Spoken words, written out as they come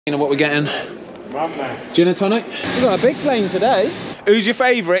You know what we're getting? Gin and tonic. We've got a big plane today. Who's your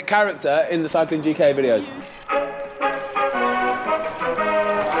favourite character in the TheCyclingGK videos?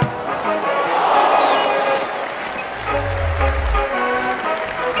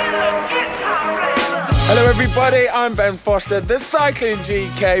 Hello everybody, I'm Ben Foster,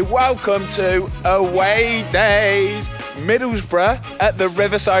 TheCyclingGK. Welcome to Away Days. Middlesbrough at the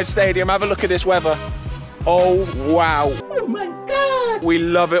Riverside Stadium. Have a look at this weather. Oh wow. Oh my God. We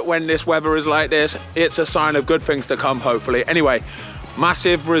love it when this weather is like this. It's a sign of good things to come, hopefully. Anyway,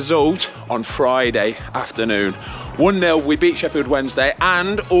 massive result on Friday afternoon. 1-0, we beat Sheffield Wednesday,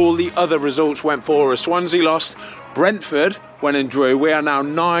 and all the other results went for us. Swansea lost, Brentford went and drew. We are now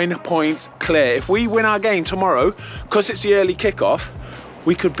 9 points clear. If we win our game tomorrow, because it's the early kickoff,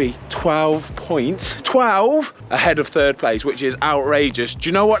 we could be 12 points, 12 ahead of third place, which is outrageous. Do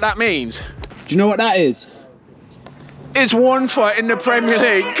you know what that means? Do you know what that is? It's one foot in the Premier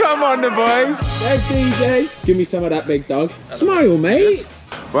League. Come on, the boys. There's DJ. Give me some of that, big dog. Smile, mate.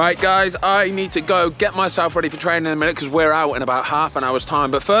 Right, guys, I need to go get myself ready for training in a minute because we're out in about half an hour's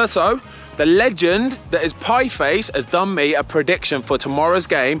time. But first, though, the legend that is PieFace has done me a prediction for tomorrow's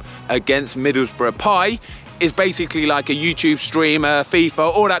game against Middlesbrough. Pie is basically like a YouTube streamer,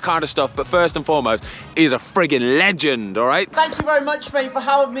 FIFA, all that kind of stuff. But first and foremost, he's a friggin' legend, all right? Thank you very much, mate, for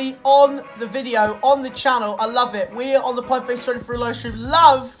having me on the video, on the channel. I love it. We on the PieFace 23 live stream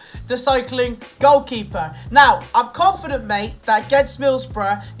love the cycling goalkeeper. Now, I'm confident, mate, that against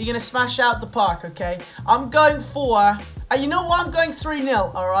Middlesbrough, you're going to smash out the park, okay? I'm going for, and you know what? I'm going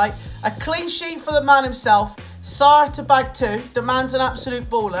 3-0, all right? A clean sheet for the man himself. Sar to bag 2. The man's an absolute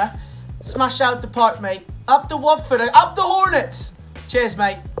baller. Smash out the park, mate. Up the Watford, up the Hornets. Cheers,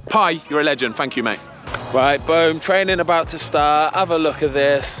 mate. Pie, you're a legend. Thank you, mate. Right, boom. Training about to start. Have a look at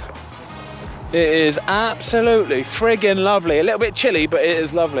this. It is absolutely friggin' lovely. A little bit chilly, but it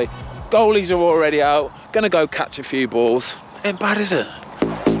is lovely. Goalies are already out. Gonna go catch a few balls. Ain't bad, is it?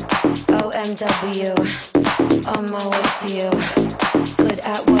 OMW, on my way to you. Good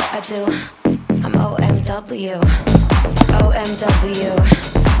at what I do. I'm OMW. OMW,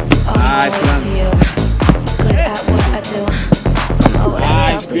 on my way to you. Good at what I do. I'm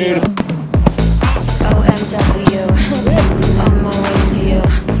OMW. OMW, on my way to you.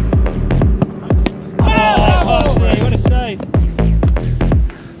 What a save.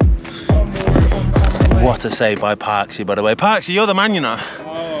 What a save by Parksy, by the way. Parksy, you're the man, you know.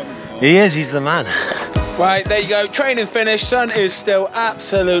 He is, he's the man. Right, there you go, training finished. Sun is still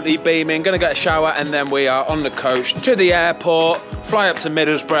absolutely beaming. Gonna get a shower and then we are on the coach to the airport, fly up to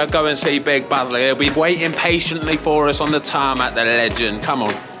Middlesbrough, go and see Big Bazzla. He'll be waiting patiently for us on the tarmac, the legend. Come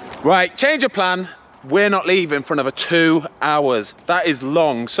on. Right, change of plan. We're not leaving for another 2 hours. That is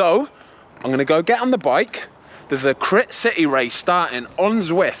long. So I'm gonna go get on the bike. There's a Crit City race starting on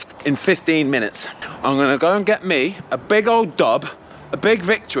Zwift in 15 minutes. I'm gonna go and get me a big old dub, a big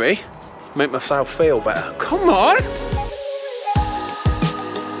victory, make myself feel better. Come on!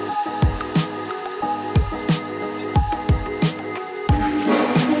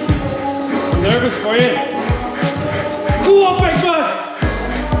 I'm nervous for you. Go on, big man!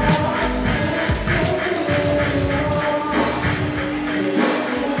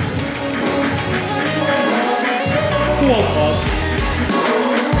 Go on, boss.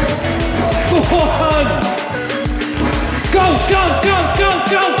 Go on! Go, go, go, go,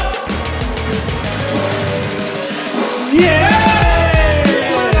 go! Yeah!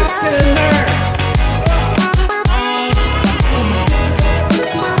 Get in there!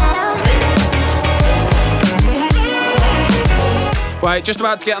 Right, just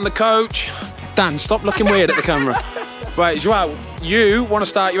about to get on the coach. Dan, stop looking weird at the camera. Right, Joao, you want to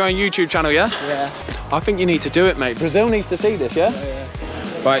start your own YouTube channel, yeah? Yeah. I think you need to do it, mate. Brazil needs to see this, yeah? Oh, yeah.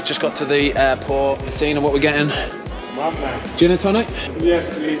 Right, just got to the airport. Seeing what we're getting. Gin and tonic? Yes,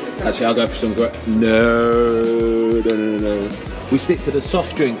 please. Actually, I'll go for some great. No. We stick to the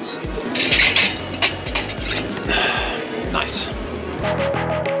soft drinks. Nice.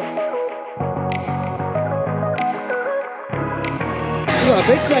 We've got a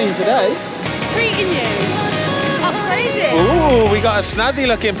big plane today. Treating you. That's crazy. Ooh, we got a snazzy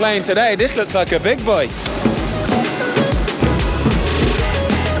looking plane today. This looks like a big boy. Oh,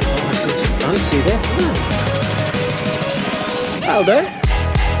 this is fancy, this, isn't it? That'll do.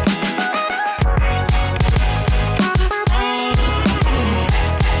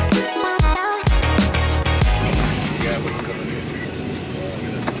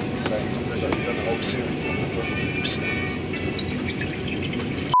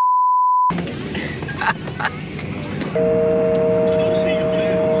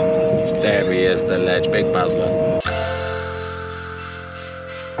 There he is, the ledge, Big Bazzla.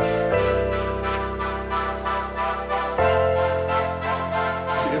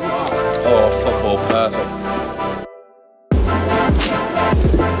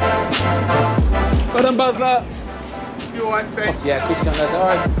 Alan Bazzla. You alright, Prem? Yeah, Chris got those. All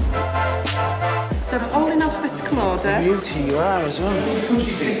right. They're all in alphabetical order. Beauty you are as well.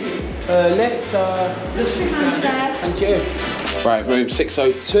 Left side. Thank you. Right, room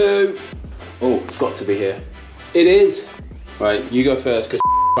 602. Oh, it's got to be here. It is. Right, you go first because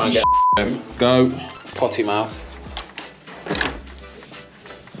try and get him. Go. Potty mouth.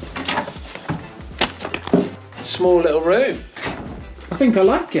 Small little room. I think I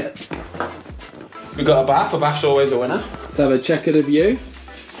like it. We've got a bath. A bath's always a winner. Let's have a check of the view.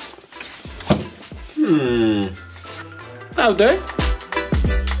 That'll do.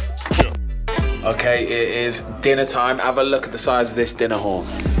 Okay, it is dinner time. Have a look at the size of this dinner hall.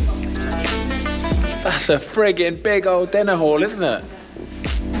 That's a friggin' big old dinner hall, isn't it?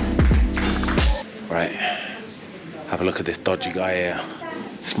 Right. Have a look at this dodgy guy here.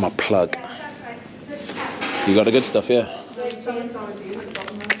 It's my plug. You got the good stuff here?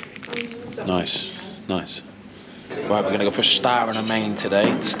 Nice, nice. Right, we're gonna go for a starter and a main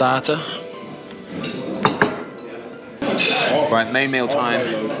today. Starter. Right, main meal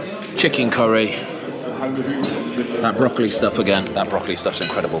time. Chicken curry. That broccoli stuff again. That broccoli stuff's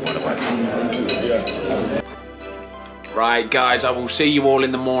incredible, by the way. Right, guys, I will see you all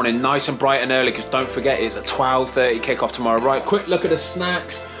in the morning, nice and bright and early, because don't forget, it's a 12:30 kickoff tomorrow. Right, quick look at the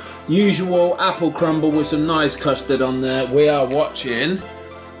snacks. Usual apple crumble with some nice custard on there. We are watching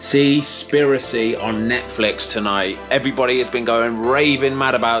Seaspiracy on Netflix tonight. Everybody has been going raving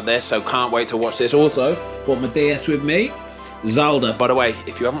mad about this, so can't wait to watch this. Also, brought my DS with me. Zelda. By the way,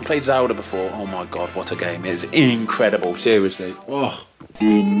 if you haven't played Zelda before, oh my god, what a game. It is incredible, seriously. Oh.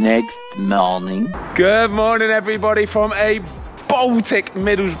 The next morning. Good morning, everybody, from a Baltic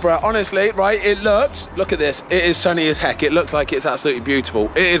Middlesbrough. Honestly, right, it looks, look at this, it is sunny as heck. It looks like it's absolutely beautiful.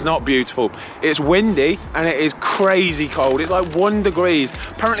 It is not beautiful. It's windy and it is crazy cold. It's like 1 degree.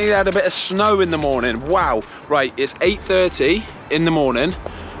 Apparently they had a bit of snow in the morning. Wow. Right, it's 8:30 in the morning.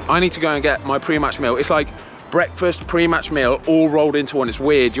 I need to go and get my pre-match meal. It's like breakfast, pre-match meal, all rolled into one. It's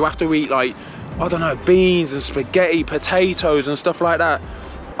weird. You have to eat like, I don't know, beans and spaghetti, potatoes and stuff like that.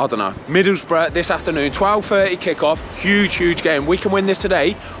 I don't know. Middlesbrough this afternoon, 12:30 kickoff. Huge, huge game. We can win this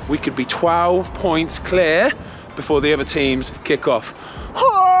today. We could be 12 points clear before the other teams kick off.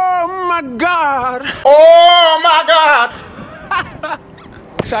 Oh my God. Oh my God.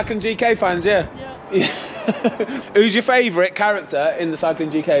 TheCyclingGK fans, yeah? Yeah. Who's your favourite character in the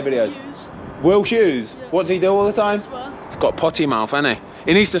TheCyclingGK videos? Will Hughes. Yeah. What does he do all the time? Swear. He's got potty mouth, hasn't he?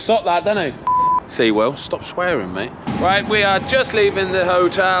 He needs to stop that, doesn't he? See, Will, stop swearing, mate. Right, we are just leaving the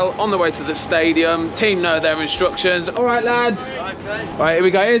hotel, on the way to the stadium. Team know their instructions. All right, lads. Right, here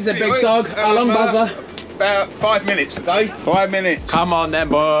we go. Here's the big dog. How long, Bazzla? About 5 minutes, okay? 5 minutes. Come on then,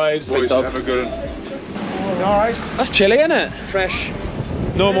 boys. Big dog. Have a good one. All right. That's chilly, isn't it? Fresh.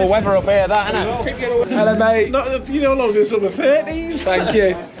 Normal weather up here, that, isn't it? Hello, mate. You know, long as summer 30s. Thank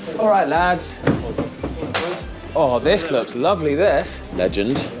you. All right, lads. Oh, this looks lovely, this.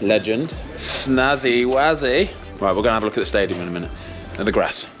 Legend, legend. Snazzy wazzy. Right, we're gonna have a look at the stadium in a minute. And the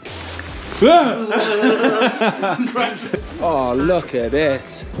grass. Oh, look at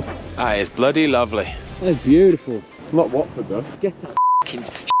this. That is bloody lovely. That's beautiful. Not Watford, though. Get a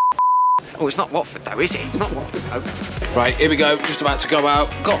Oh, it's not Watford though, is it? It's not Watford though. Right, here we go. Just about to go out.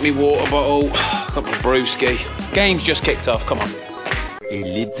 Got me water bottle. Got my brewski. Game's just kicked off. Come on. A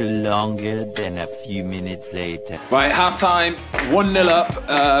little longer than a few minutes later. Right, half time, 1-0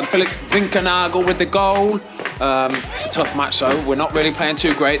 up. Philip Vinkernagel with the goal. It's a tough match, though. We're not really playing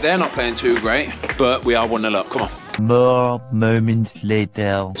too great. They're not playing too great, but we are 1-0 up. Come on. More moments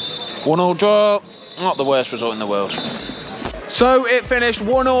later. 1-1 draw. Not the worst result in the world. So it finished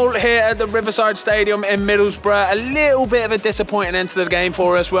 1-1 here at the Riverside Stadium in Middlesbrough. A little bit of a disappointing end to the game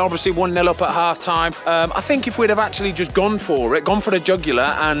for us. We're obviously 1-0 up at half time. I think if we'd have actually just gone for it, gone for the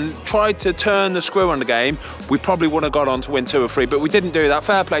jugular and tried to turn the screw on the game, we probably would have got on to win 2 or 3, but we didn't do that.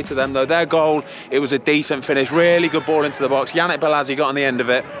 Fair play to them though. Their goal, it was a decent finish. Really good ball into the box. BOLASIE got on the end of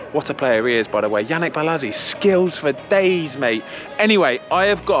it. What a player he is, by the way. BOLASIE, skills for days, mate. Anyway, I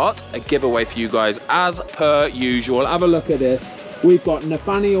have got a giveaway for you guys as per usual. Have a look at this. We've got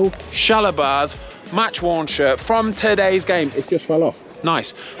Nathaniel Chalobah's match-worn shirt from today's game. It's just fell off.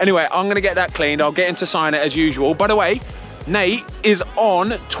 Nice. Anyway, I'm going to get that cleaned. I'll get him to sign it as usual. By the way, Nate is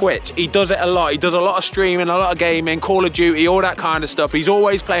on Twitch. He does it a lot. He does a lot of streaming, a lot of gaming, Call of Duty, all that kind of stuff. He's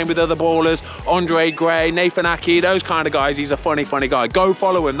always playing with other ballers. Andre Gray, Nathan Aki, those kind of guys. He's a funny, funny guy. Go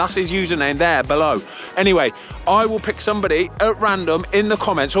follow him. That's his username there below. Anyway, I will pick somebody at random in the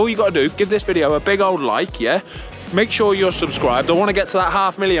comments. All you got to do, give this video a big old like, yeah? Make sure you're subscribed. I want to get to that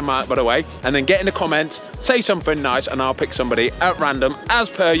 500,000 mark, by the way, and then get in the comments, say something nice, and I'll pick somebody at random. As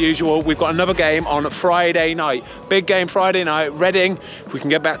per usual, we've got another game on Friday night. Big game Friday night, Reading. If we can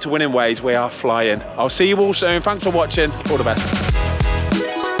get back to winning ways, we are flying. I'll see you all soon. Thanks for watching. All the best.